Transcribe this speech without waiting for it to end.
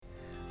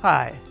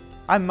Hi,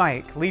 I'm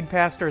Mike, lead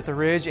pastor at The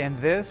Ridge, and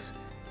this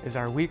is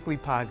our weekly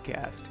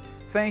podcast.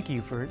 Thank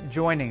you for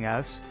joining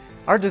us.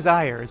 Our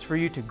desire is for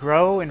you to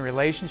grow in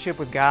relationship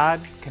with God,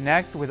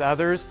 connect with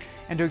others,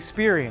 and to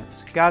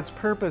experience God's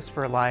purpose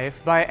for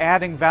life by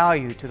adding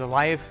value to the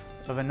life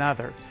of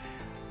another.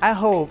 I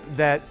hope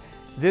that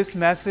this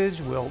message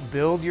will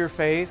build your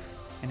faith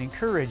and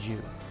encourage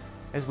you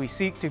as we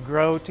seek to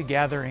grow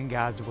together in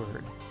God's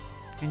Word.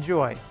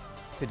 Enjoy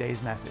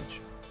today's message.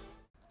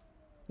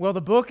 Well,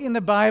 the book in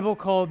the Bible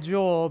called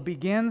Joel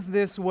begins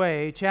this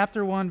way,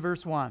 chapter 1,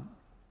 verse 1.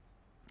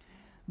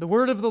 The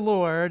word of the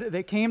Lord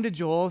that came to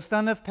Joel,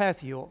 son of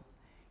Pethuel.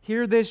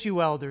 Hear this, you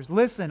elders.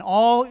 Listen,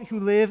 all who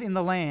live in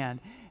the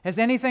land. Has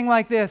anything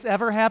like this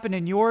ever happened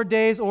in your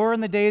days or in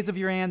the days of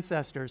your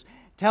ancestors?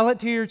 Tell it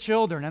to your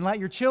children, and let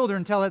your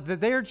children tell it to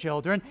their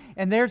children,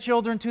 and their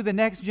children to the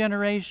next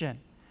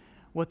generation.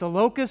 What the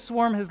locust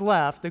swarm has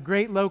left, the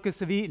great locusts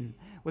have eaten.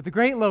 What the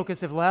great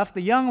locusts have left,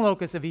 the young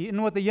locusts have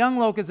eaten. What the young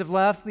locusts have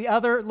left, the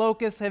other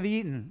locusts have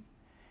eaten.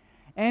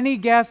 Any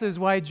guesses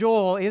why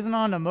Joel isn't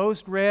on the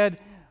most read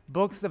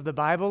books of the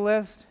Bible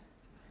list?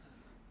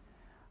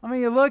 I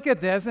mean, you look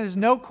at this, and there's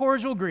no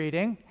cordial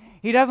greeting.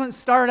 He doesn't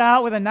start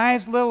out with a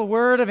nice little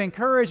word of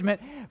encouragement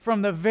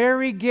from the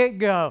very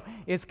get-go.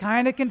 It's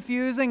kind of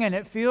confusing, and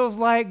it feels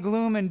like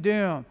gloom and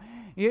doom.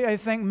 I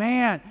think,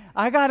 man,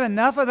 I got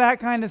enough of that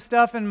kind of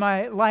stuff in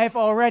my life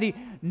already.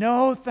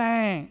 No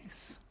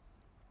thanks.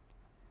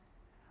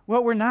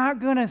 Well, we're not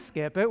going to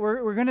skip it.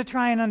 We're going to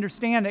try and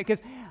understand it,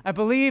 because I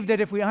believe that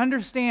if we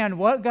understand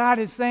what God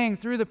is saying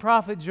through the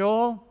prophet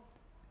Joel,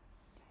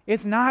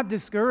 it's not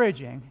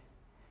discouraging,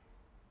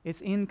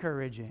 it's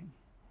encouraging.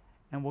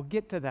 And we'll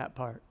get to that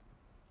part.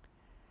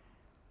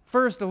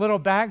 First, a little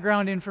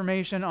background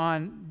information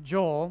on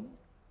Joel.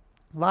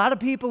 A lot of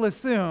people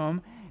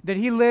assume that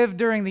he lived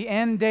during the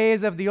end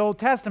days of the Old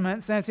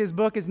Testament, since his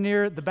book is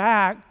near the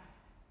back.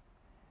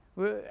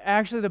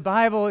 Actually, the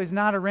Bible is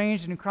not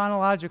arranged in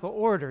chronological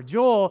order.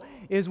 Joel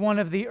is one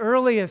of the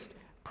earliest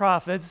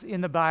prophets in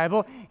the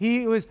Bible.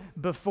 He was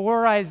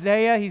before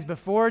Isaiah. He's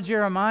before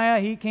Jeremiah.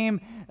 He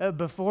came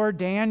before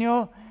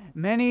Daniel.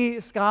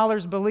 Many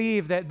scholars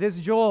believe that this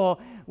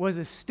Joel was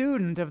a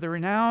student of the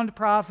renowned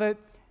prophet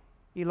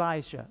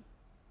Elisha.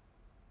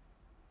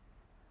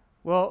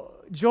 Well,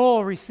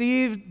 Joel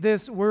received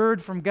this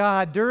word from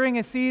God during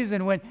a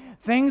season when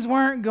things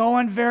weren't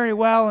going very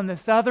well in the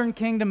southern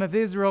kingdom of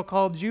Israel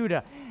called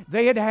Judah.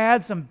 They had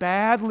had some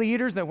bad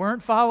leaders that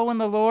weren't following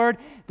the Lord.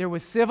 There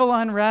was civil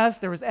unrest.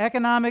 There was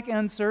economic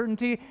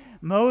uncertainty.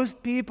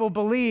 Most people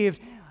believed,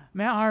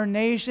 man, our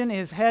nation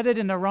is headed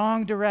in the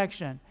wrong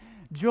direction.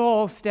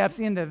 Joel steps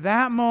into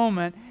that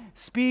moment,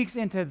 speaks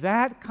into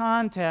that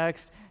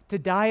context to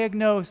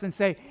diagnose and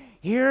say,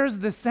 here's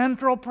the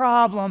central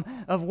problem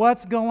of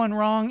what's going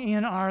wrong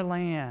in our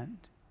land.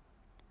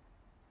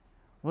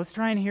 Let's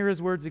try and hear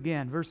his words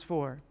again. Verse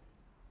 4.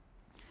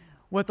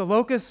 What the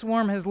locust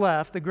swarm has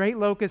left, the great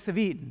locusts have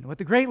eaten. What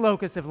the great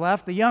locusts have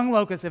left, the young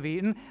locusts have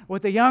eaten.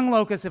 What the young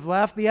locusts have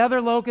left, the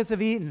other locusts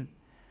have eaten.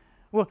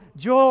 Well,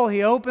 Joel,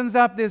 he opens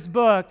up this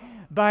book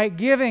by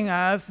giving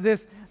us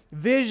this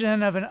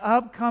vision of an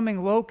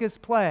upcoming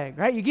locust plague,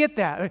 right? You get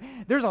that.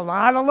 There's a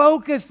lot of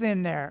locusts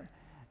in there.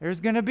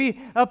 There's going to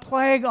be a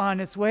plague on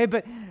its way,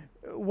 but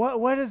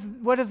what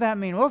does that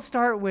mean? We'll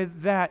start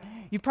with that.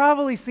 You've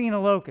probably seen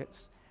a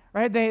locust,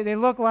 right? They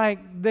look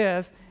like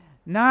this,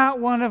 not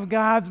one of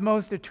God's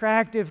most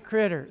attractive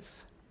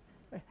critters.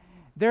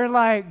 They're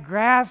like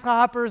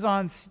grasshoppers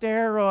on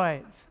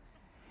steroids.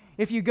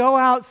 If you go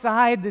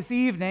outside this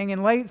evening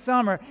in late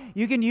summer,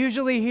 you can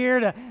usually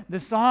hear the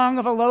song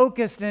of a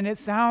locust, and it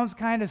sounds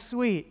kind of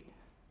sweet.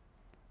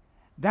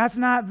 That's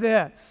not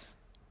this.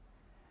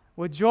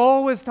 What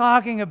Joel was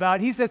talking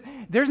about, he says,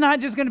 there's not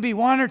just going to be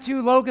one or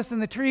two locusts in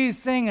the trees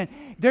singing.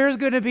 There's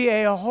going to be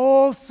a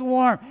whole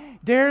swarm.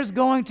 There's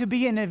going to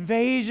be an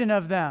invasion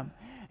of them.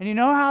 And you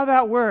know how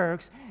that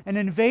works? An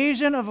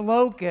invasion of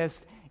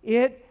locusts,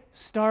 it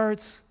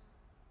starts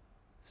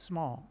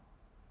small.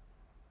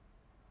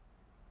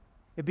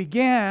 It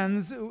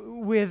begins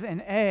with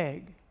an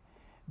egg,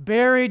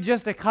 buried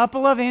just a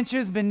couple of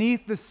inches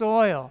beneath the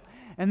soil.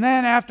 And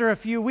then after a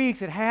few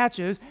weeks, it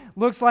hatches,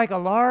 looks like a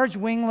large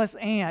wingless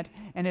ant,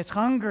 and it's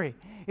hungry.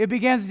 It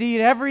begins to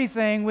eat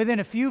everything within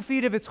a few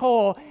feet of its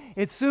hole.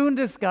 It soon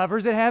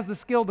discovers it has the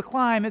skill to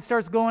climb. It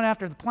starts going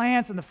after the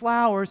plants and the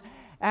flowers.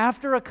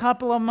 After a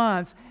couple of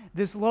months,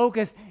 this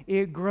locust,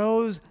 it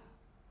grows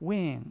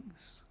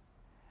wings.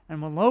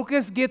 And when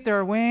locusts get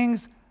their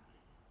wings,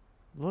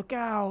 look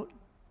out.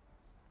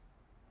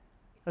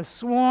 A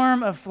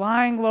swarm of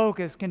flying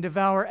locusts can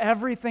devour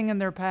everything in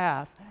their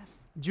path.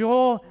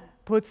 Joel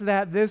puts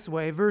that this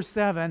way, verse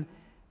 7,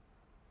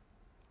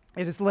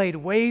 it has laid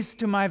waste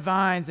to my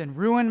vines and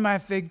ruined my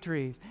fig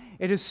trees.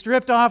 It has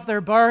stripped off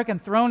their bark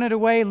and thrown it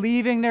away,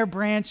 leaving their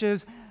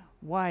branches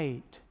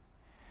white.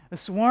 A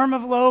swarm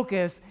of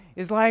locusts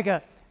is like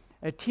a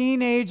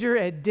teenager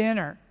at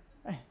dinner.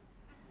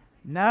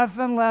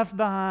 Nothing left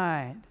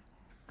behind.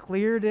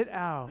 Cleared it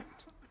out.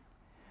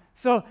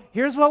 So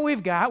here's what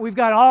we've got. We've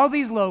got all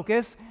these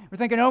locusts. we're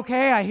thinking,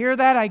 okay, I hear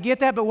that, I get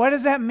that, but what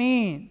does that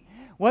mean?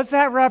 What's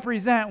that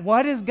represent?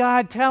 What is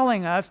God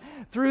telling us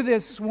through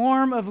this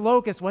swarm of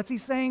locusts? What's he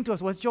saying to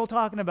us? What's Joel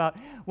talking about?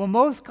 Well,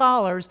 most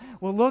scholars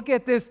will look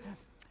at this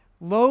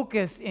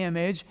locust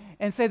image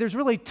and say there's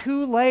really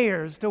two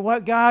layers to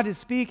what God is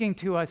speaking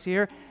to us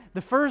here.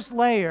 The first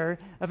layer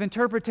of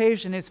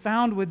interpretation is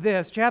found with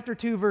this, chapter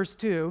 2, verse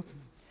 2.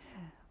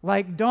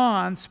 Like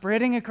dawn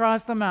spreading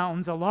across the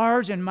mountains, a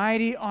large and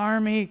mighty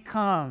army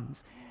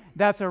comes.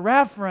 That's a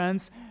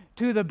reference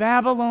to the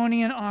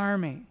Babylonian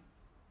army.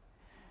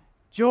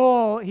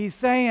 Joel, he's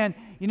saying,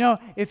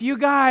 if you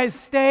guys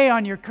stay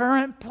on your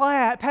current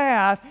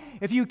path,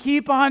 if you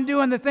keep on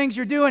doing the things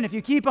you're doing, if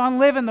you keep on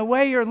living the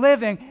way you're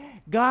living,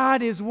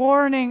 God is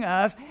warning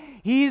us.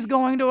 He's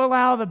going to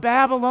allow the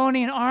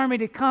Babylonian army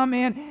to come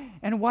in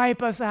and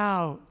wipe us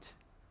out.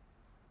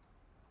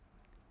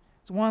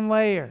 It's one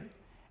layer,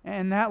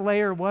 and that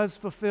layer was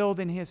fulfilled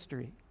in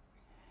history.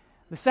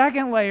 The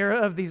second layer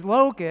of these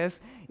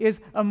locusts is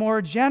a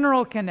more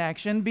general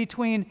connection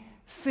between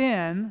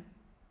sin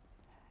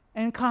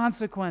and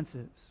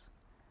consequences.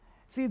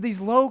 See, these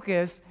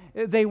locusts,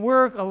 they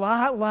work a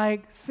lot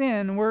like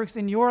sin works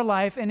in your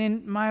life and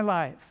in my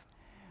life.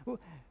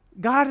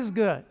 God is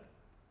good.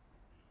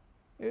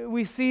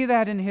 We see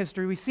that in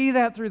history. We see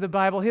that through the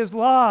Bible. His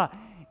law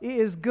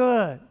is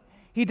good.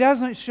 He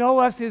doesn't show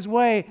us His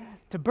way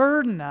to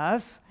burden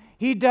us.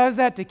 He does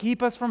that to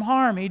keep us from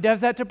harm. He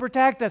does that to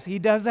protect us. He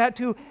does that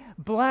to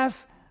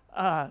bless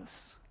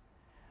us.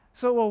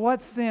 So, well,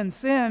 what's sin?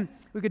 Sin,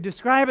 we could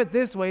describe it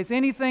this way. It's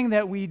anything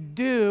that we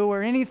do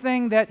or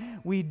anything that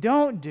we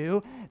don't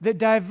do that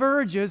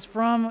diverges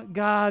from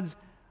God's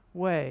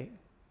way.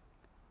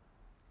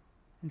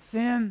 And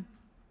sin,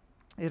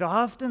 it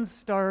often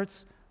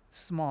starts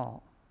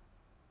small.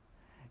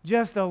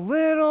 Just a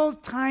little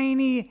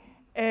tiny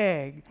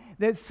egg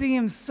that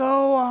seems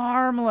so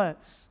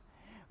harmless.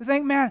 We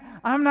think, man,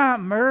 I'm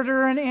not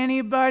murdering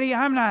anybody.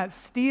 I'm not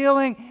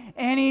stealing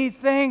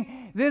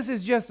anything. This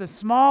is just a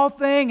small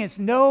thing. It's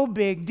no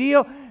big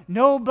deal.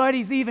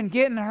 Nobody's even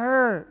getting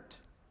hurt.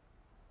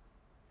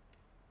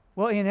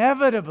 Well,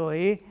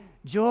 inevitably,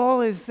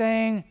 Joel is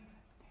saying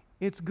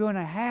it's going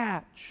to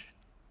hatch.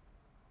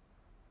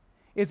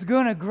 It's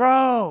going to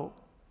grow.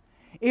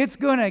 It's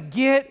going to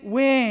get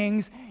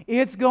wings.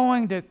 It's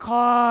going to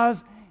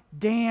cause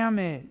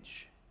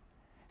damage.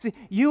 See,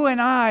 you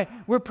and I,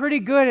 we're pretty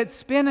good at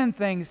spinning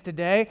things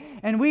today,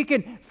 and we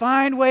can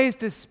find ways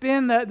to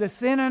spin the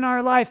sin in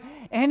our life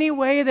any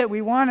way that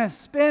we want to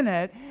spin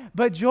it.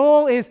 But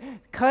Joel is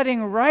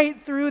cutting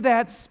right through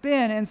that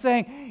spin and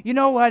saying,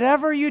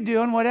 whatever you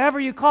do and whatever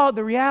you call it,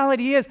 the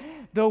reality is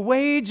the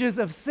wages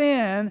of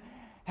sin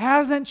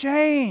hasn't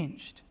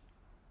changed.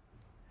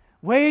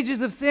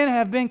 Wages of sin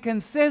have been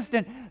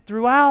consistent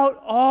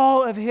throughout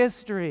all of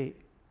history.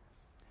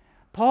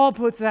 Paul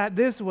puts that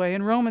this way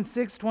in Romans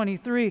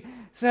 6:23,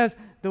 says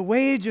the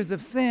wages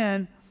of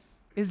sin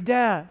is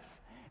death.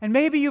 And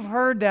maybe you've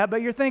heard that,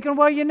 but you're thinking,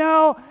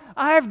 well,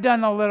 I've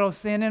done a little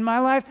sin in my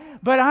life,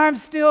 but I'm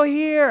still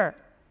here.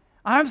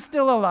 I'm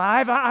still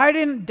alive. I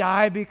didn't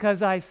die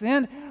because I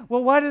sinned.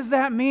 Well, what does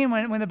that mean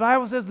when the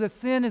Bible says that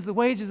sin is the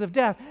wages of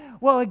death?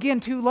 Well, again,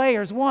 two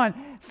layers. One,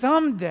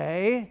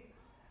 someday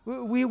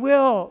we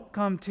will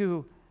come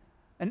to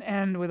an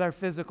end with our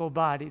physical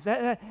bodies.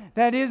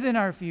 That is in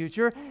our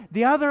future.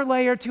 The other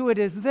layer to it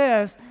is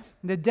this: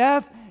 the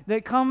death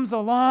that comes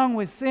along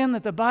with sin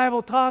that the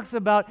Bible talks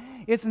about,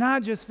 it's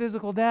not just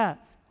physical death.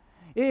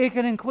 It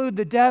can include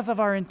the death of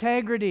our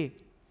integrity.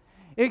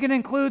 It can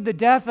include the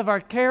death of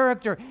our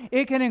character.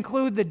 It can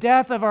include the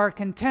death of our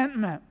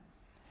contentment,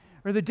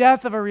 or the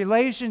death of a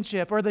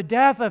relationship, or the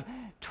death of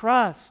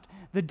trust,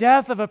 the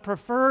death of a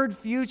preferred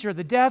future,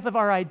 the death of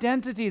our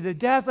identity, the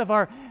death of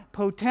our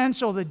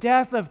potential, the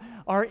death of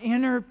our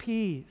inner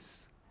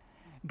peace.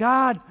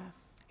 God,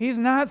 He's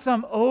not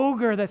some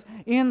ogre that's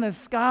in the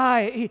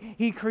sky.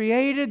 He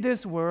created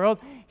this world.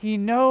 He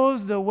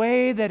knows the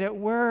way that it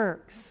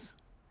works.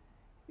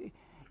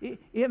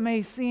 It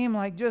may seem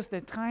like just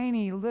a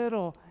tiny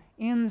little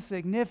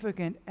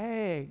insignificant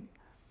egg,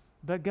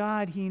 but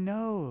God, He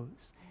knows.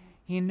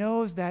 He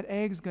knows that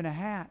egg's going to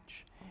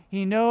hatch.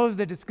 He knows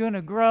that it's going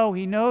to grow.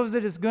 He knows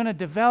that it's going to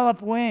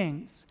develop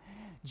wings.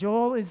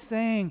 Joel is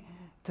saying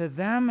to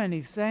them, and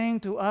he's saying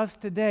to us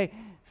today,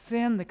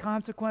 sin, the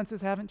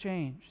consequences haven't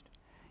changed.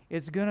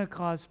 It's going to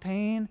cause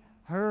pain,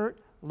 hurt,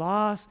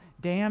 loss,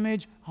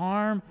 damage,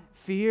 harm,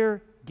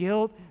 fear,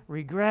 guilt,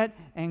 regret,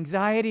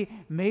 anxiety,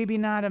 maybe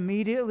not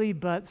immediately,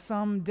 but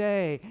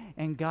someday.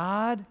 And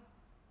God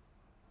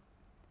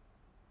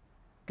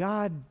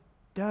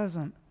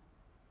doesn't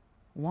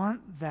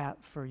want that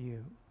for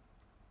you.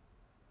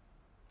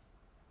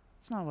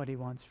 It's not what He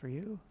wants for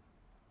you.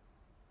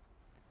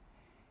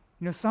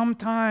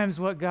 Sometimes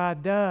what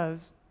God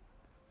does,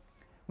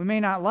 we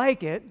may not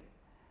like it,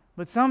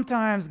 but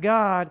sometimes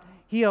God,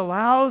 He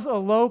allows a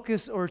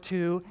locust or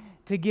two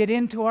to get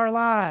into our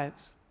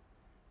lives,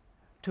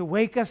 to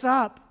wake us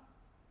up,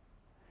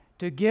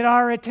 to get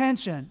our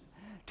attention,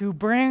 to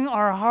bring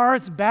our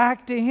hearts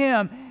back to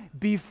Him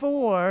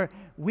before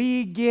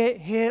we get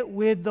hit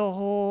with the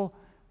whole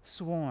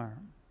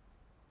swarm.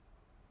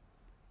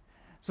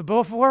 So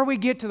before we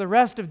get to the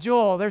rest of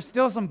Joel, there's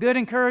still some good,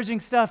 encouraging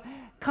stuff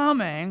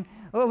coming.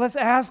 Let's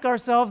ask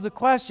ourselves a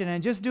question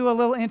and just do a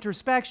little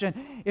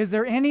introspection. Is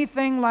there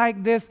anything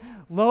like this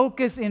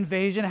locust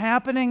invasion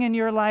happening in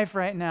your life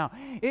right now?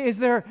 Is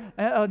there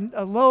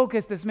a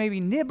locust that's maybe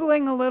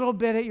nibbling a little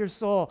bit at your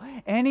soul?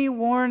 Any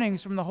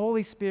warnings from the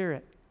Holy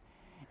Spirit?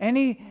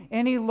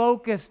 Any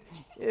locust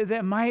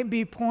that might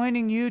be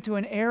pointing you to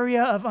an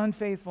area of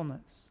unfaithfulness?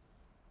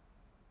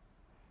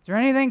 Is there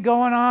anything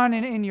going on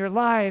in your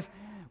life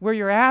where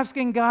you're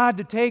asking God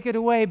to take it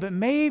away, but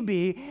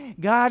maybe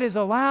God is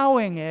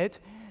allowing it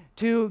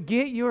to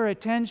get your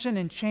attention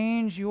and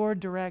change your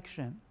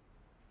direction?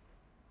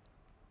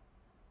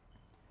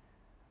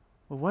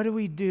 Well, what do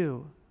we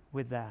do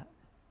with that?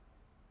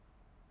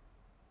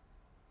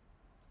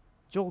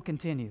 Joel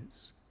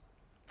continues.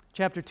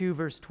 Chapter 2,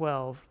 verse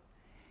 12.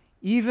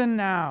 Even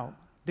now,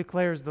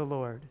 declares the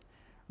Lord,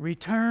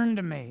 return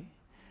to me.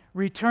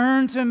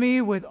 Return to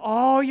me with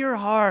all your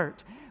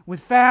heart,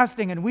 with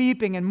fasting and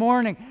weeping and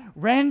mourning.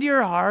 Rend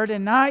your heart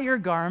and not your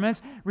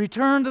garments.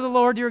 Return to the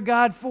Lord your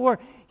God, for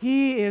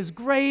He is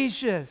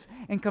gracious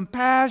and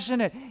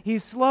compassionate.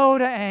 He's slow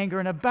to anger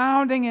and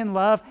abounding in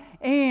love,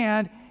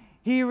 and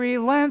He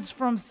relents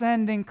from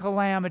sending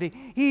calamity.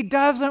 He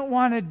doesn't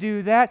want to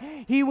do that.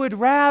 He would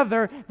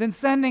rather than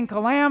sending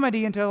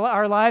calamity into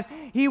our lives,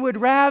 He would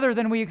rather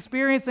than we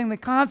experiencing the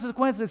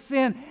consequence of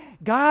sin.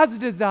 God's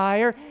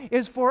desire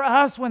is for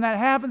us, when that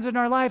happens in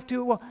our life,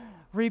 to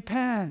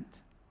repent.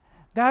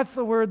 That's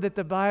the word that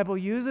the Bible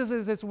uses,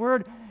 is this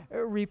word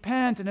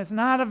repent, and it's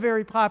not a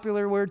very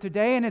popular word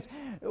today, and it's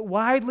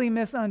widely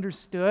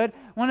misunderstood.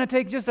 I want to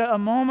take just a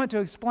moment to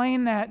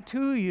explain that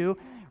to you.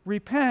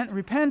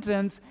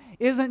 Repentance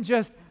isn't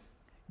just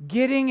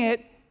getting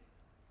it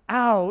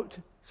out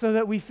so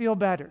that we feel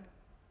better.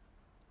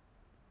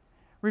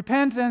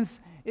 Repentance,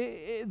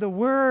 the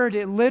word,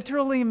 it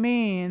literally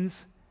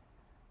means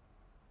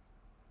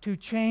to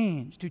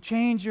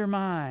change your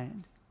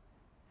mind.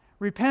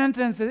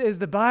 Repentance, as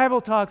the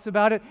Bible talks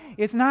about it,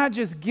 it's not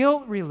just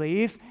guilt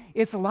relief,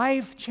 it's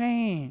life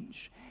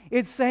change.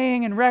 It's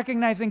saying and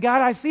recognizing,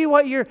 God, I see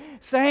what you're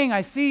saying.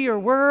 I see your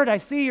word. I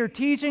see your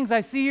teachings.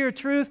 I see your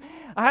truth.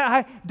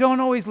 I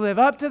don't always live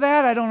up to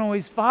that. I don't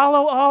always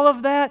follow all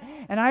of that.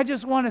 And I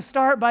just want to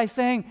start by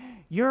saying,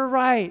 you're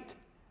right.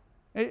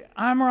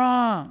 I'm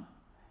wrong.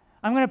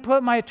 I'm going to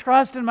put my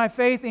trust and my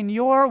faith in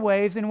your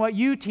ways, in what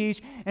you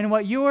teach and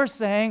what you're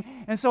saying.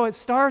 And so it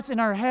starts in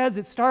our heads.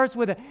 It starts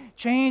with a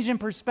change in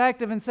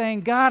perspective and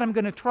saying, God, I'm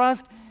going to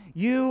trust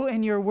you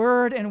and your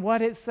word and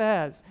what it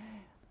says.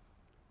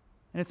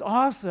 And it's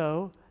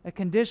also a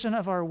condition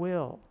of our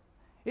will.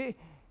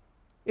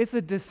 It's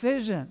a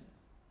decision.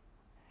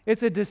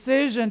 It's a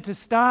decision to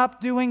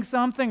stop doing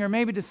something or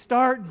maybe to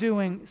start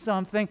doing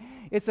something.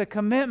 It's a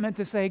commitment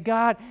to say,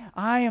 God,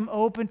 I am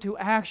open to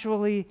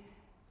actually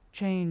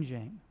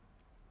changing.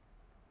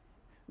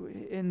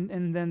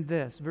 And then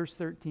this, verse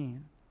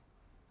 13.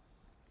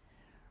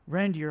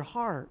 Rend your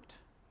heart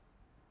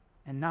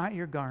and not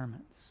your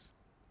garments.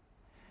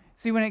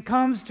 See, when it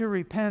comes to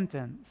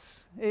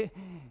repentance, as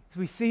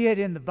we see it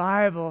in the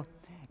Bible,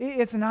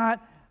 it's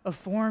not a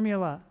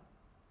formula.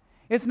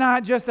 It's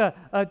not just a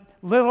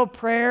little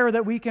prayer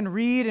that we can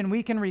read and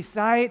we can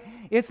recite.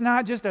 It's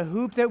not just a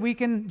hoop that we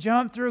can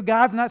jump through.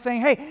 God's not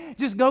saying, hey,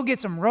 just go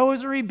get some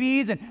rosary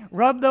beads and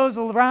rub those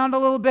around a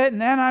little bit and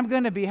then I'm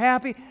going to be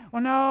happy.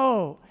 Well,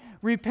 no.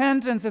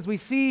 Repentance, as we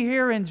see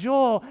here in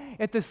Joel,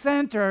 at the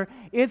center,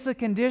 it's a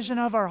condition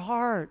of our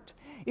heart.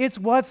 It's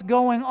what's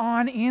going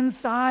on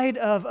inside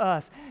of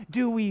us.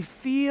 Do we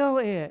feel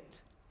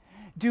it?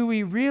 Do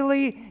we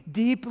really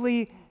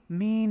deeply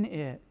mean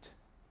it?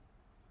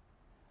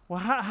 Well,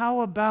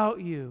 how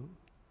about you?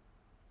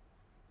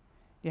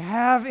 You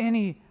have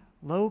any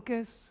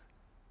locusts?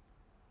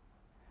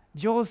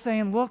 Joel's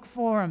saying, look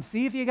for them.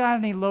 See if you got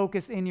any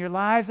locusts in your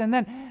lives, and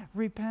then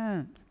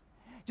repent.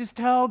 Just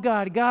tell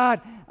God,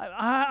 God,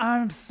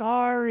 I'm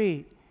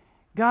sorry.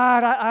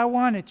 God, I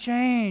want to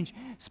change.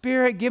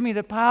 Spirit, give me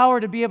the power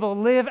to be able to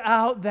live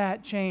out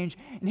that change.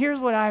 And here's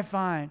what I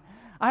find.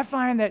 I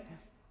find that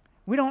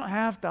we don't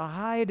have to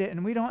hide it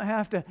and we don't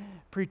have to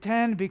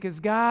pretend, because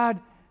God,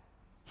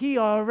 He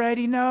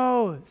already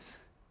knows.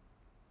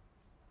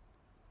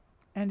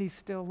 And He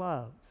still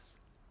loves.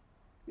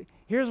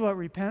 Here's what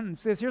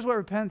repentance is. Here's what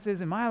repentance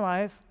is in my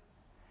life.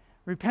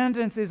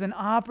 Repentance is an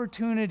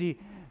opportunity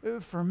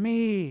for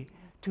me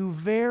to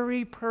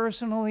very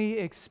personally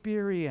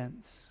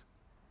experience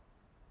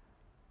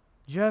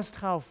just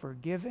how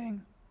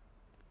forgiving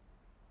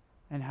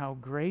and how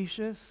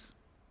gracious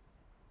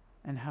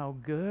and how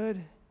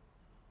good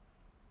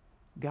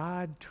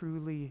God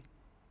truly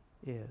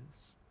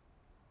is.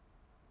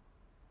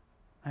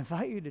 I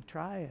invite you to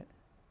try it.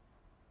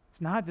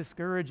 It's not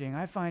discouraging.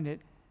 I find it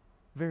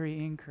very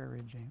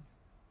encouraging.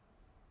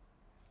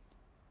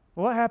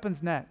 What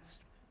happens next?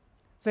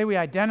 Say we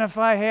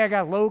identify, hey, I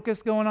got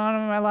locusts going on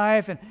in my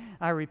life, and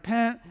I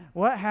repent.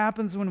 What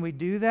happens when we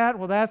do that?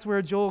 Well, that's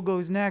where Joel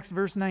goes next,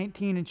 verse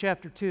 19 in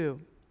chapter 2.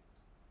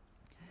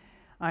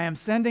 I am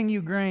sending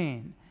you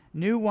grain,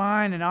 new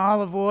wine and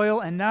olive oil,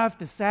 enough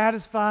to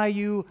satisfy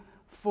you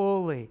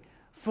fully.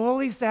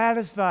 Fully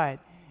satisfied.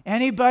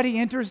 Anybody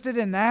interested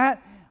in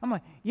that? I'm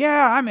like,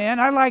 yeah, I'm in.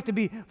 I'd like to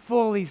be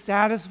fully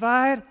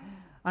satisfied.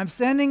 I'm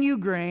sending you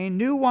grain,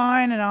 new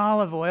wine and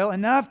olive oil,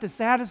 enough to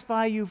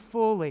satisfy you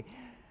fully.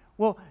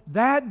 Well,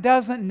 that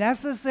doesn't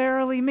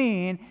necessarily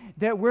mean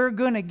that we're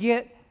going to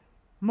get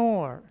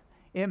more.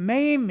 It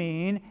may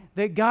mean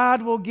that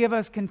God will give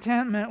us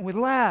contentment with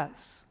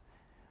less.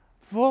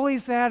 Fully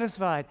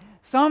satisfied.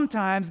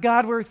 Sometimes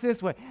God works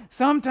this way.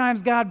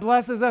 Sometimes God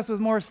blesses us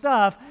with more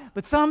stuff,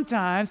 but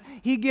sometimes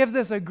He gives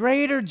us a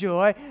greater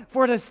joy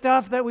for the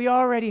stuff that we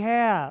already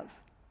have.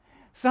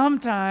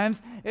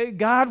 Sometimes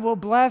God will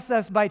bless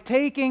us by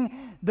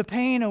taking the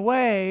pain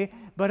away,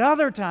 but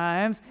other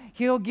times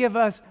He'll give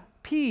us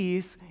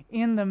peace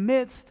in the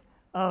midst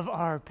of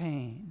our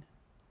pain.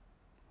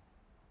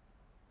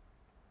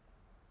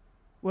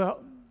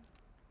 Well,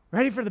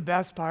 ready for the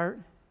best part?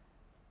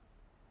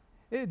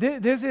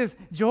 This is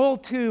Joel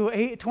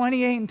 2,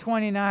 28 and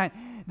 29.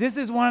 This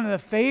is one of the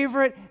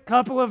favorite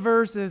couple of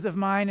verses of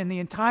mine in the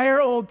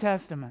entire Old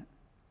Testament.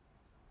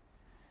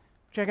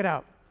 Check it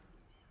out.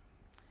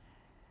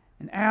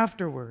 And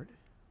afterward,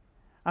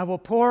 I will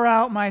pour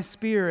out my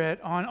Spirit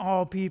on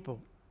all people.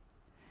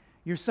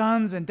 Your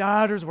sons and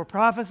daughters will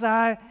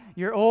prophesy.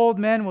 Your old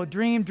men will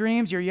dream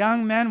dreams. Your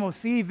young men will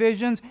see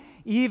visions.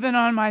 Even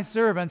on my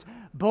servants,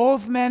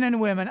 both men and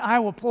women, I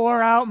will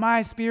pour out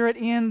my Spirit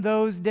in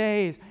those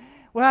days.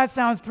 Well, that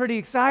sounds pretty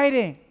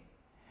exciting.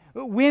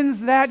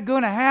 When's that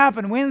going to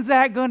happen? When's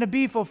that going to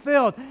be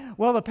fulfilled?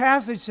 Well, the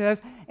passage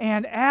says,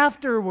 and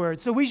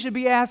afterwards. So we should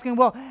be asking,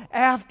 well,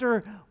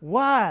 after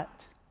what?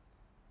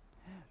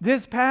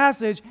 This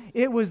passage,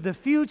 it was the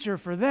future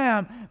for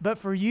them, but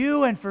for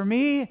you and for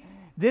me,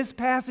 this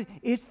passage,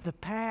 it's the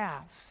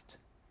past.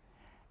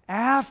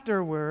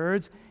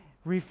 Afterwards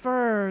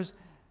refers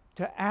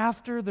to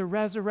after the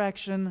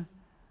resurrection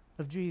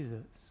of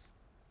Jesus.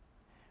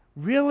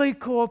 Really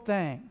cool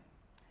thing.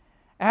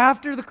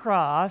 After the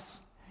cross,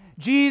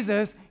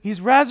 Jesus,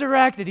 He's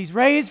resurrected. He's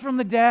raised from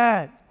the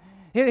dead.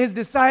 His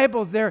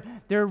disciples, they're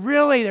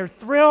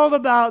thrilled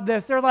about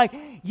this. They're like,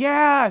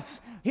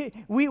 yes,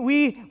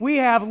 we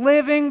have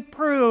living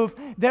proof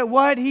that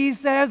what He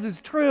says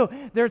is true.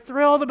 They're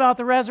thrilled about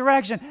the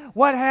resurrection.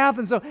 What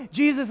happens? So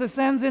Jesus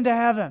ascends into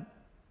heaven.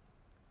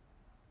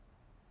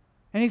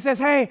 And He says,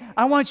 hey,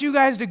 I want you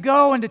guys to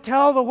go and to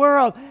tell the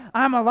world,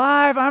 I'm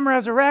alive, I'm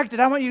resurrected.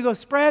 I want you to go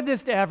spread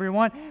this to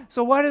everyone.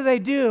 So what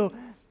do?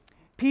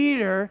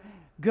 Peter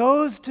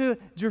goes to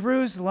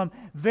Jerusalem,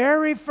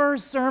 very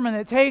first sermon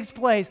that takes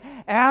place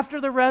after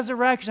the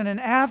resurrection and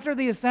after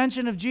the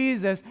ascension of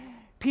Jesus.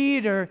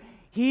 Peter,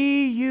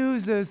 he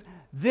uses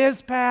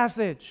this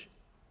passage.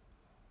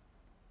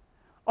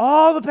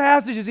 All the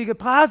passages he could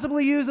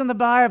possibly use in the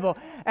Bible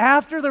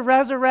after the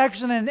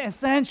resurrection and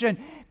ascension,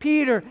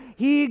 Peter,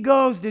 he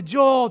goes to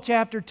Joel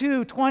chapter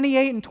 2,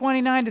 28 and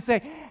 29 to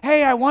say,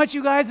 hey, I want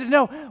you guys to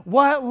know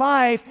what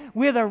life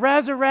with a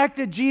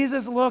resurrected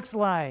Jesus looks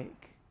like.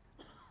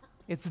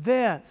 It's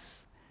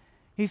this.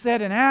 He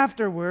said, and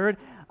afterward,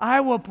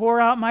 I will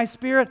pour out my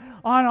Spirit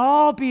on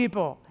all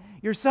people.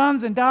 Your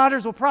sons and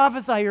daughters will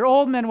prophesy. Your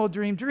old men will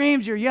dream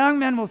dreams. Your young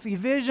men will see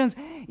visions.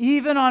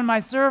 Even on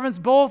my servants,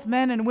 both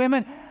men and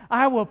women,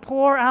 I will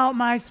pour out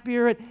my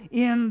Spirit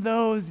in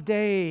those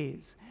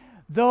days.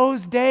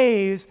 Those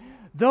days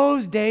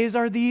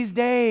are these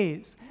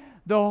days.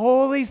 The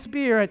Holy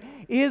Spirit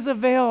is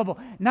available,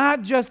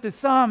 not just to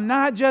some,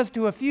 not just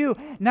to a few,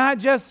 not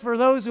just for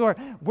those who are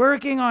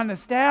working on the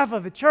staff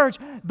of a church,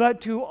 but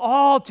to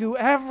all, to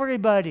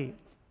everybody.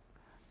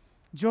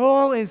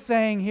 Joel is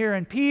saying here,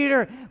 and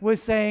Peter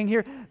was saying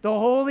here, the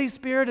Holy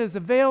Spirit is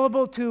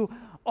available to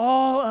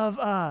all of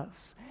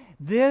us.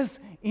 This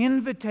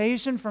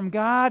invitation from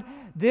God,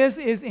 this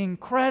is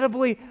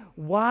incredibly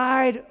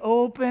wide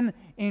open,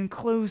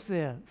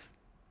 inclusive.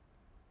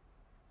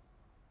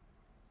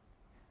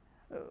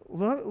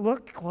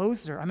 Look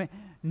closer. I mean,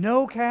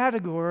 no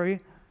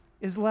category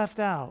is left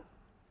out.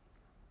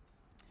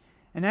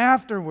 And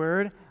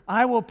afterward,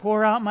 I will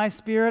pour out my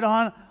Spirit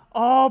on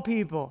all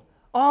people.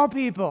 All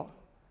people.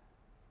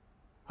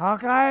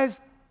 Hawkeyes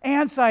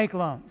and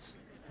Cyclones.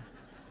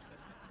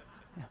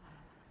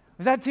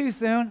 Was that too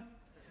soon?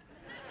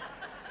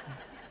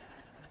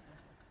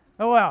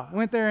 Oh well,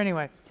 went there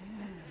anyway.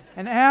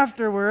 And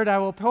afterward, I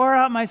will pour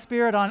out my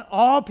Spirit on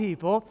all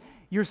people.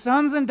 Your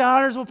sons and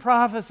daughters will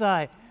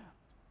prophesy.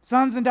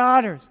 Sons and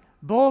daughters,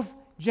 both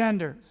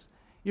genders.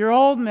 Your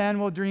old men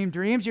will dream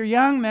dreams. Your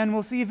young men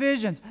will see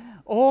visions.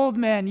 Old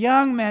men,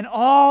 young men,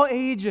 all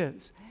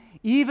ages.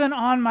 Even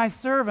on my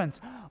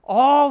servants,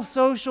 all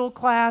social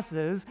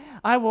classes,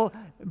 I will,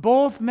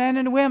 both men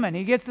and women.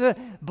 He gets to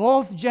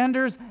both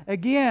genders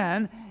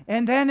again.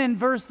 And then in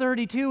verse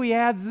 32, he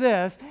adds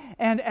this,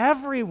 and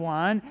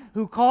everyone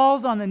who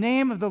calls on the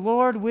name of the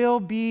Lord will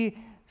be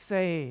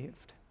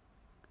saved.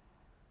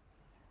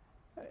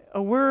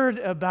 A word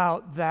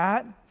about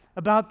that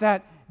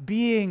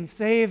being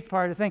saved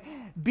part of the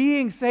thing.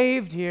 Being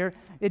saved here,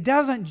 it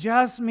doesn't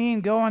just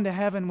mean going to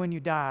heaven when you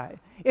die.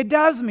 It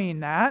does mean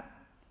that,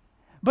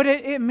 but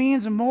it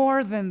means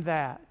more than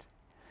that.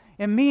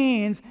 It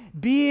means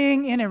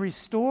being in a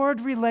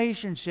restored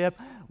relationship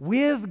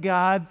with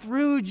God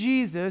through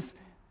Jesus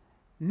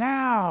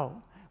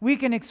now. We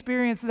can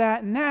experience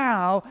that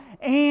now,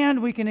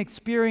 and we can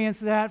experience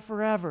that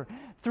forever.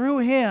 Through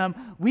Him,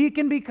 we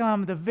can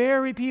become the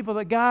very people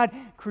that God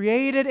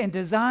created and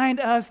designed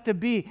us to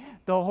be.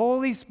 The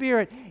Holy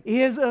Spirit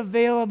is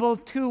available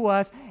to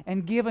us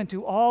and given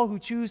to all who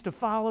choose to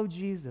follow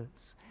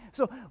Jesus.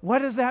 So what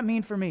does that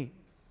mean for me?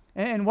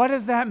 And what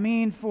does that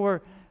mean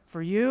for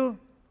you?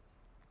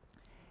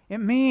 It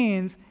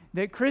means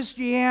that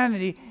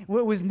Christianity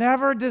was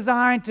never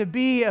designed to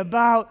be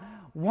about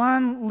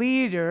one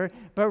leader,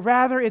 but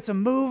rather it's a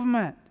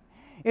movement.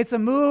 It's a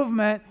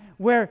movement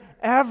where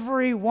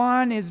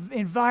everyone is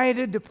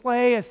invited to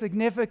play a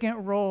significant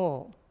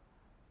role.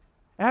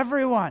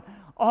 Everyone,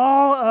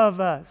 all of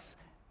us.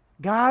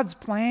 God's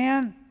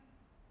plan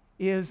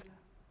is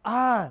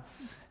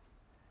us.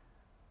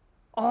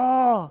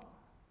 All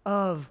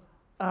of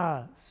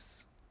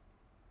us.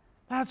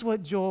 That's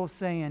what Joel's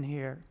saying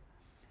here.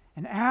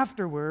 And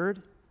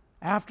afterward,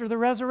 after the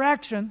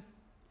resurrection,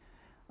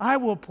 I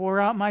will pour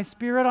out my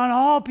Spirit on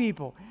all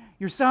people.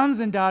 Your sons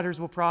and daughters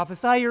will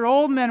prophesy. Your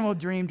old men will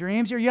dream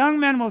dreams. Your young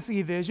men will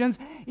see visions.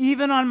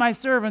 Even on my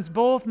servants,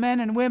 both men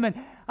and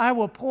women, I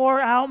will pour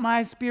out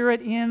my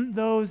Spirit in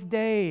those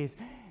days.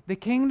 The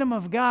kingdom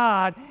of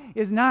God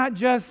is not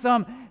just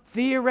some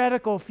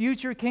theoretical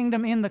future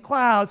kingdom in the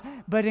clouds,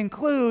 but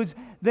includes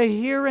the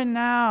here and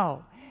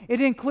now. It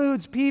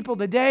includes people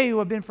today who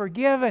have been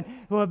forgiven,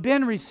 who have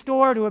been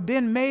restored, who have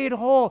been made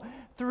whole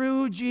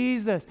through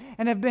Jesus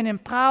and have been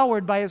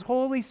empowered by His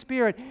Holy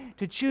Spirit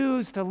to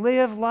choose to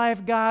live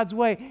life God's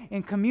way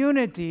in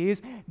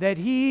communities that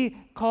He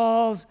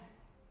calls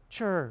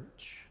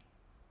church.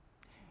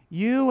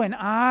 You and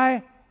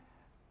I,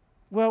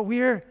 well,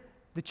 we're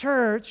the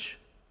church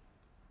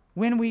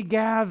when we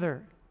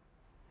gather.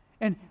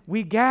 And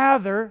we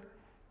gather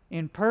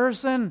in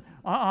person,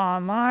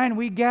 online,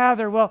 we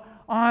gather, well,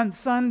 on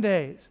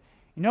Sundays.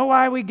 You know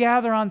why we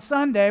gather on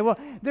Sunday? Well,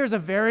 there's a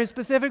very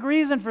specific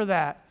reason for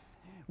that.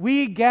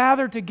 We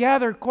gather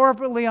together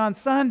corporately on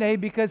Sunday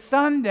because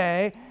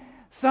Sunday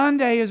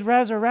is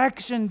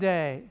Resurrection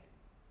Day.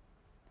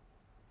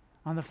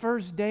 On the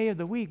first day of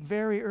the week,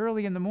 very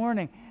early in the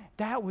morning,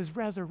 that was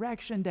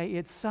Resurrection Day.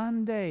 It's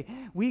Sunday.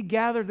 We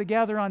gather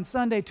together on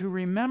Sunday to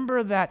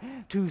remember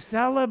that, to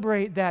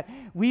celebrate that.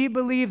 We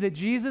believe that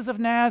Jesus of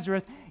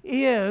Nazareth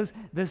is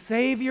the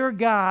Savior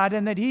God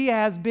and that He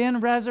has been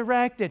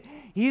resurrected.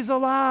 He's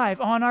alive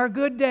on our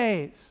good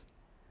days.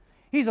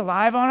 He's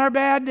alive on our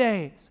bad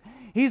days.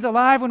 He's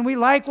alive when we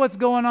like what's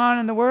going on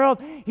in the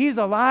world. He's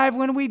alive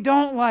when we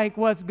don't like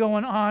what's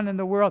going on in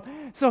the world.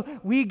 So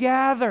we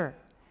gather,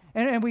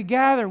 and we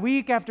gather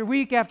week after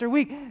week after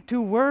week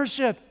to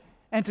worship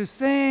and to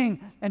sing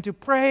and to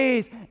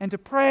praise and to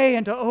pray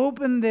and to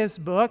open this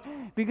book,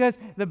 because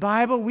the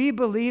Bible, we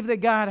believe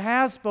that God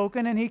has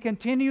spoken and He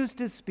continues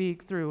to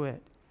speak through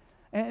it.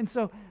 And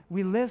so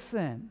we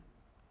listen.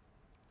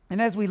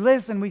 And as we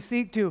listen, we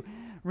seek to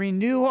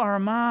renew our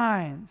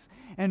minds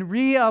and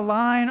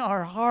realign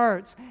our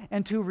hearts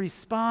and to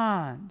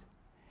respond.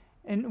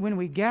 And when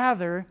we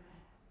gather,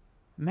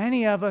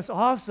 many of us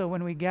also,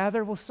 when we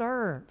gather, will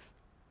serve.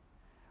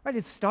 Right?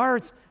 It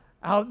starts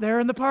out there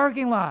in the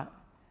parking lot.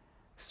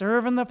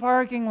 Serve in the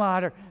parking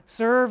lot, or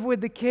serve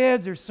with the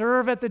kids, or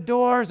serve at the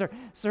doors, or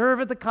serve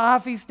at the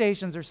coffee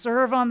stations, or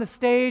serve on the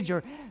stage,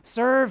 or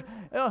serve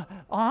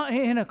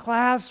in a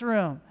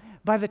classroom.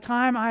 By the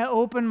time I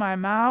open my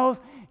mouth,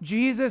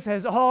 Jesus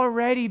has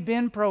already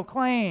been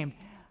proclaimed.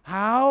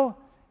 How?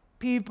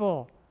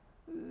 People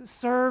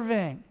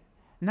serving.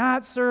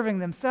 Not serving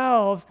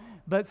themselves,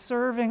 but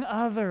serving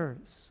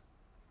others.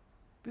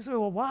 People say,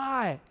 well,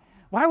 why?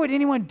 Why would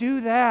anyone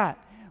do that?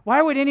 Why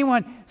would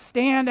anyone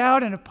stand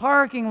out in a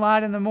parking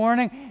lot in the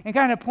morning and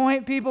kind of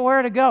point people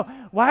where to go?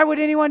 Why would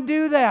anyone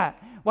do that?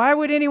 Why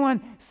would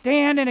anyone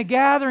stand in a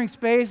gathering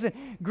space and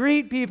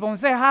greet people and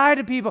say hi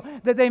to people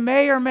that they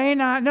may or may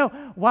not know?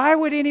 Why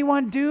would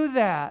anyone do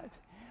that?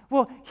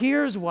 Well,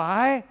 here's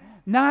why.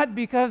 Not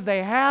because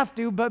they have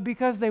to, but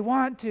because they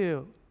want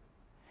to.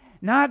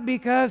 Not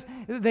because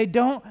they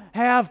don't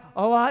have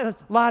a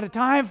lot of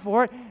time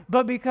for it,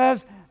 but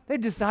because they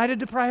decided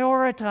to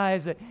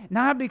prioritize it.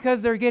 Not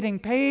because they're getting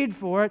paid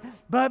for it,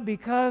 but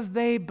because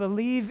they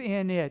believe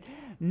in it.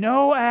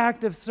 No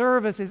act of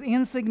service is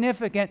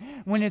insignificant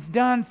when it's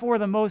done for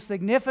the most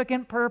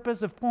significant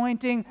purpose of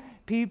pointing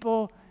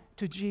people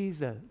to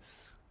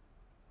Jesus.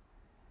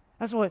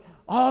 That's what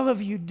all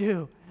of you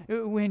do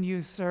when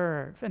you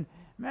serve. And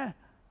man,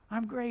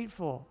 I'm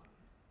grateful.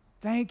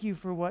 Thank you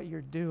for what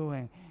you're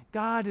doing.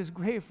 God is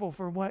grateful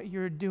for what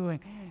you're doing,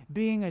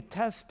 being a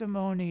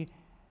testimony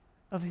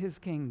of His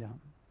kingdom.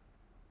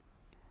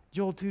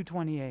 Joel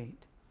 2:28.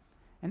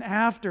 And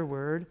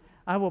afterward,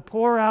 I will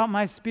pour out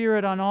my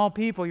Spirit on all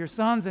people. Your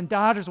sons and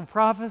daughters will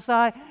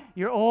prophesy.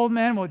 Your old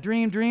men will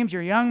dream dreams.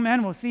 Your young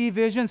men will see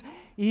visions.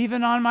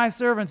 Even on my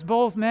servants,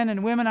 both men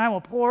and women, I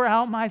will pour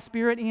out my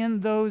Spirit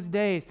in those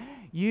days.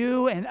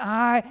 You and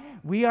I,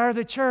 we are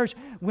the church.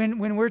 When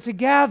we're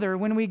together,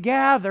 when we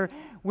gather,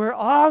 we're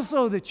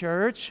also the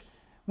church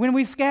when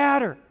we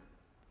scatter.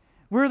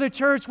 We're the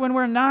church when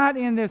we're not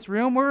in this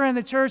room. We're in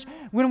the church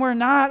when we're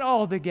not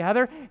all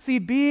together. See,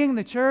 being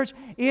the church,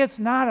 it's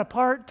not a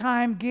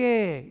part-time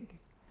gig.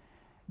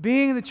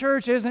 Being the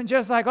church isn't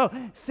just like,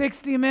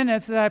 60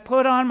 minutes that I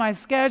put on my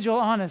schedule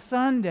on a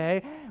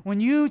Sunday. When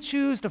you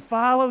choose to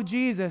follow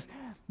Jesus,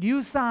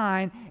 you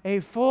sign a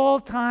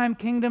full-time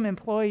kingdom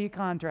employee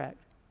contract.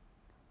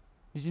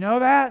 Did you know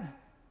that?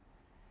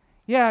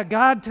 Yeah,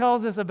 God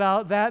tells us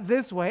about that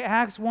this way.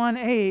 Acts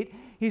 1:8,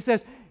 He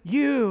says,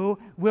 you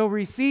will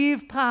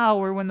receive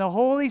power when the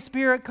Holy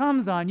Spirit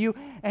comes on you,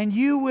 and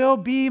you will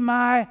be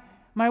my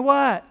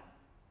what?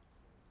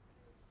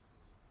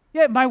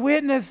 Yeah, my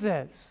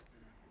witnesses.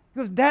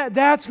 Because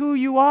that's who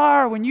you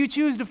are when you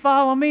choose to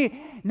follow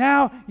me.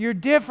 Now you're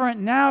different.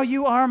 Now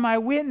you are my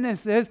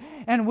witnesses.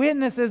 And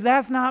witnesses,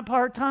 that's not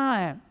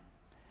part-time.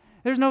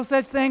 There's no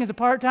such thing as a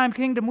part-time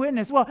kingdom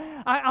witness. Well,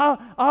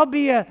 I'll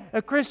be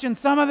a Christian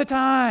some of the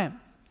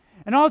time.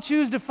 And I'll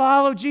choose to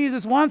follow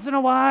Jesus once in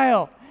a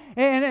while.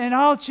 And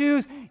I'll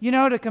choose,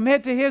 to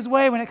commit to His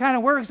way when it kind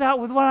of works out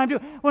with what I'm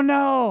doing. Well,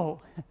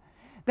 no.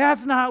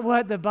 That's not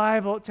what the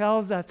Bible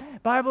tells us. The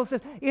Bible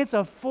says it's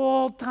a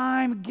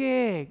full-time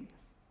gig.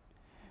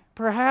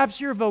 Perhaps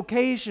your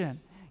vocation,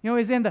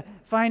 is in the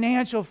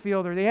financial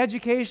field or the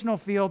educational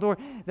field or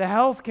the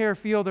healthcare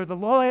field or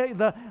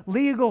the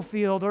legal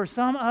field or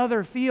some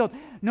other field.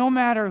 No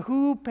matter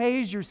who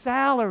pays your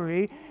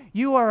salary,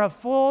 you are a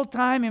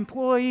full-time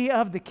employee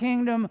of the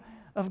kingdom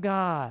of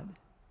God.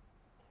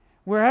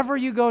 Wherever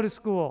you go to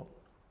school,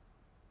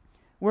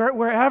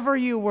 wherever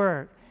you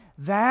work,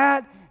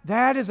 that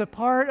is a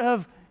part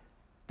of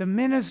the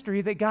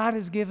ministry that God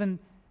has given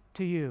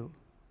to you.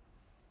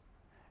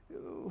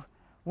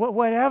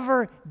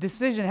 Whatever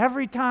decision,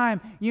 every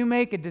time you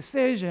make a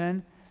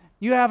decision,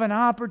 you have an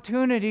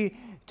opportunity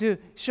to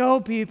show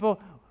people,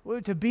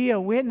 to be a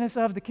witness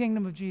of the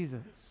kingdom of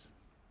Jesus.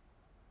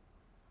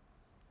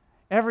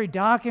 Every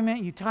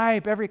document you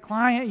type, every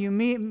client you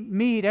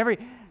meet, every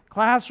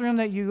classroom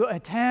that you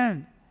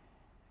attend,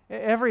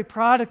 every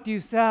product you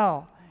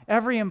sell,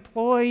 every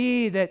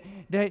employee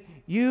that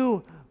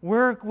you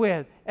work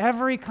with,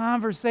 every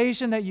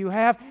conversation that you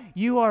have,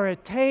 you are a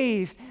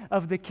taste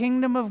of the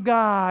kingdom of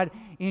God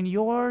in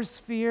your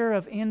sphere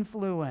of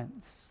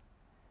influence.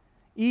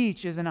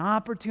 Each is an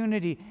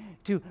opportunity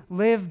to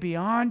live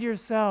beyond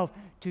yourself,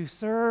 to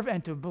serve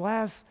and to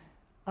bless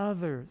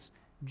others,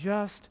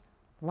 just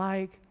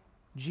like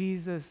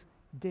Jesus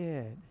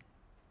did.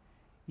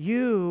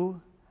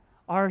 You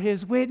are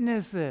His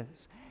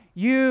witnesses.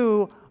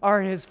 You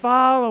are His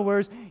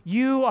followers.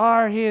 You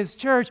are His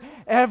church.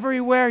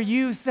 Everywhere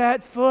you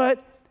set foot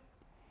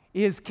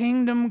is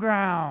kingdom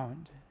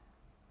ground.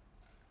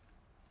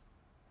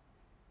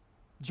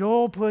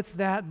 Joel puts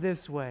that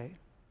this way.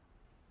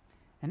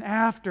 And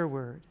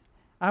afterward,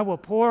 I will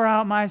pour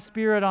out my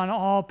Spirit on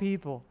all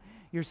people.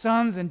 Your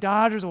sons and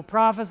daughters will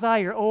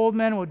prophesy. Your old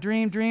men will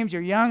dream dreams.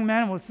 Your young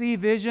men will see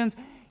visions.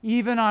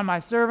 Even on my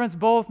servants,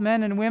 both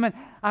men and women,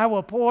 I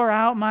will pour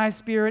out my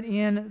Spirit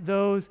in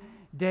those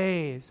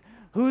days.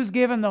 Who's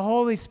given the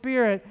Holy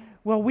Spirit?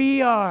 Well,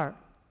 we are.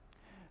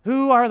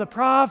 Who are the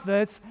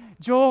prophets?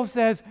 Joel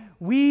says,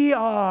 we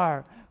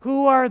are.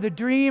 Who are the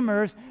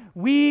dreamers?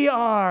 We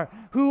are.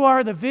 Who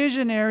are the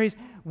visionaries?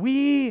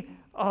 We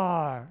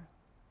are.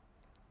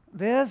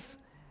 This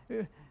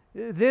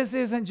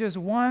isn't just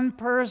one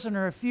person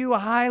or a few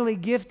highly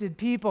gifted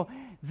people.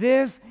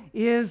 This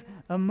is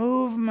a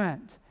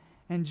movement.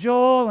 And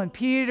Joel and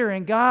Peter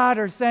and God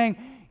are saying,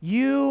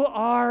 you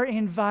are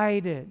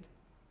invited.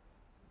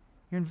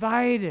 You're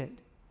invited.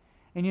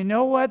 And you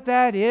know what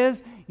that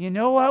is? You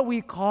know what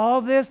we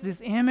call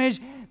this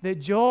image that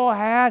Joel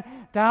had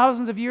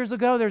thousands of years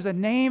ago? There's a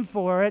name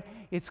for it.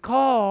 It's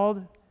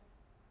called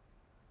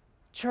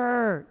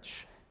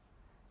church.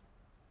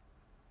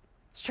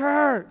 It's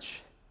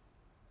church.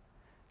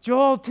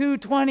 Joel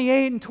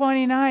 2:28 and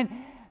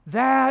 29,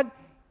 that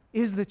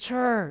is the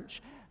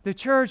church. The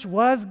church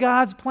was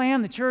God's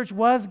plan, the church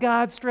was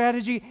God's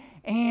strategy,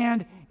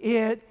 and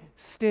it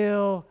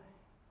still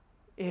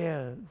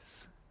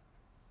is.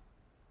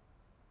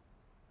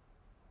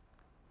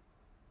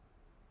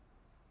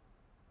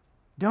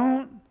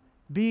 Don't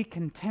be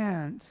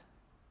content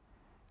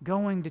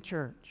going to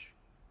church.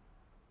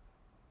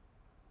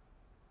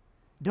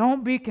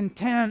 Don't be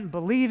content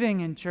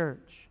believing in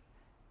church.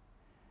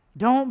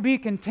 Don't be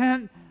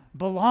content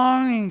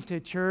belonging to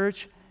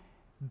church.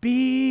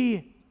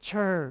 Be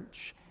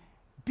church.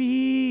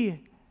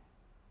 Be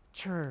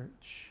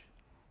church.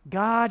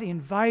 God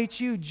invites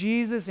you,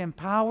 Jesus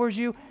empowers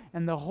you,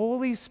 and the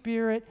Holy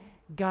Spirit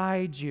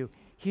guides you.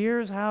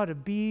 Here's how to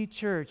be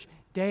church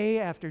day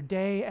after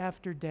day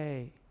after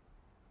day.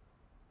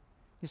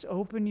 Just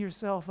open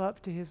yourself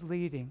up to His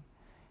leading.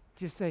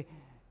 Just say,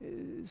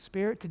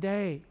 Spirit,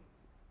 today,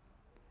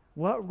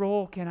 what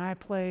role can I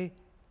play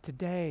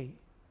today?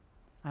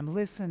 I'm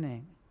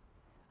listening.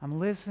 I'm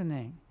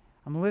listening.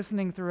 I'm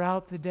listening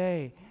throughout the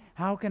day.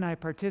 How can I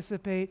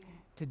participate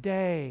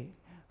today?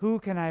 Who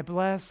can I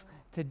bless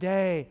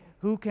today?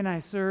 Who can I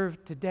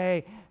serve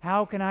today?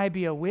 How can I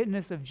be a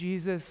witness of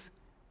Jesus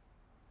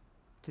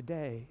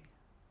today?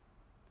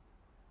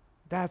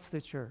 That's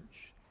the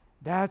church.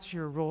 That's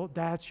your role.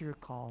 That's your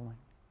calling.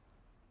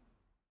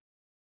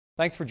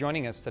 Thanks for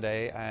joining us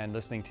today and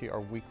listening to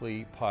our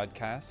weekly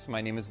podcast.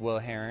 My name is Will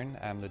Heron.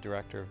 I'm the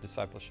Director of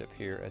Discipleship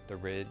here at The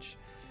Ridge.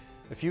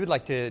 If you would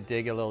like to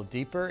dig a little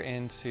deeper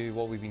into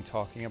what we've been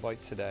talking about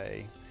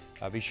today,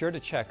 be sure to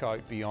check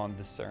out Beyond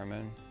the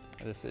Sermon.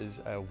 This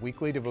is a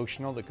weekly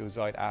devotional that goes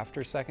out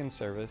after second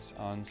service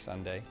on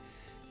Sunday.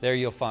 There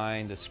you'll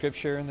find the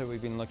scripture that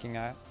we've been looking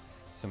at,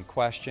 some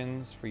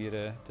questions for you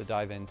to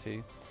dive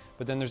into.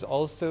 But then there's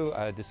also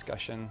a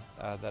discussion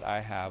that I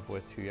have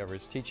with whoever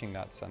is teaching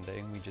that Sunday,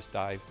 and we just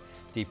dive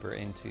deeper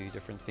into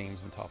different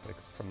themes and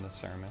topics from the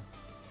sermon.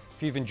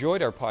 If you've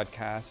enjoyed our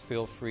podcast,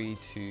 feel free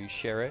to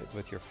share it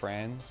with your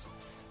friends,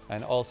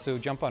 and also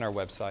jump on our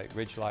website,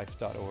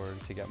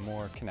 ridgelife.org, to get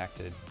more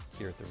connected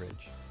here at The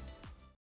Ridge.